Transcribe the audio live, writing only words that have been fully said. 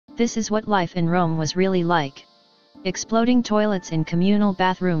This is what life in Rome was really like. Exploding toilets in communal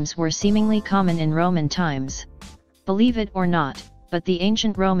bathrooms were seemingly common in Roman times. Believe it or not, but the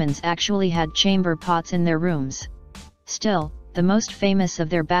ancient Romans actually had chamber pots in their rooms. Still, the most famous of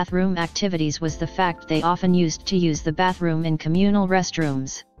their bathroom activities was the fact they often used to use the bathroom in communal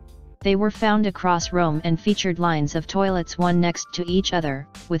restrooms. They were found across Rome and featured lines of toilets one next to each other,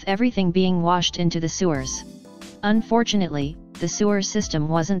 with everything being washed into the sewers. Unfortunately, the sewer system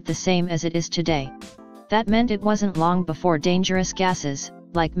wasn't the same as it is today. That meant it wasn't long before dangerous gases,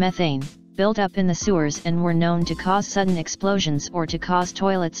 like methane, built up in the sewers and were known to cause sudden explosions or to cause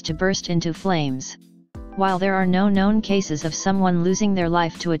toilets to burst into flames. While there are no known cases of someone losing their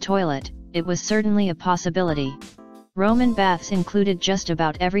life to a toilet, it was certainly a possibility. Roman baths included just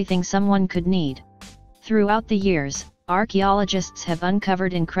about everything someone could need. Throughout the years, archaeologists have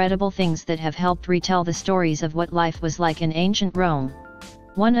uncovered incredible things that have helped retell the stories of what life was like in ancient Rome.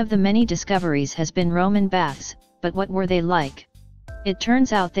 One of the many discoveries has been Roman baths, but what were they like? It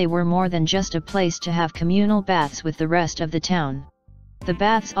turns out they were more than just a place to have communal baths with the rest of the town. The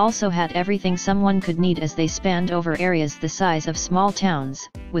baths also had everything someone could need as they spanned over areas the size of small towns,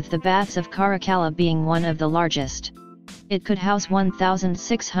 with the baths of Caracalla being one of the largest. It could house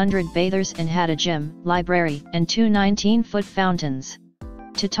 1,600 bathers and had a gym, library, and two 19-foot fountains.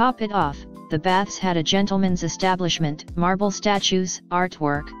 To top it off, the baths had a gentleman's establishment, marble statues,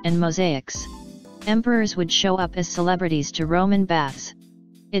 artwork, and mosaics. Emperors would show up as celebrities to Roman baths.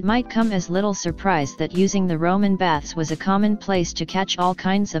 It might come as little surprise that using the Roman baths was a common place to catch all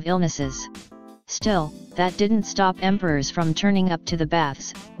kinds of illnesses. Still, that didn't stop emperors from turning up to the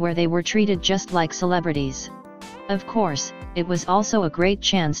baths, where they were treated just like celebrities. Of course, it was also a great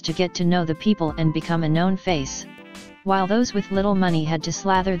chance to get to know the people and become a known face. While those with little money had to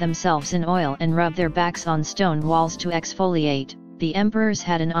slather themselves in oil and rub their backs on stone walls to exfoliate, the emperors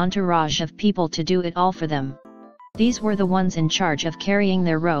had an entourage of people to do it all for them. These were the ones in charge of carrying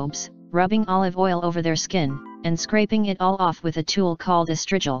their robes, rubbing olive oil over their skin, and scraping it all off with a tool called a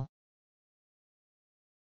strigil.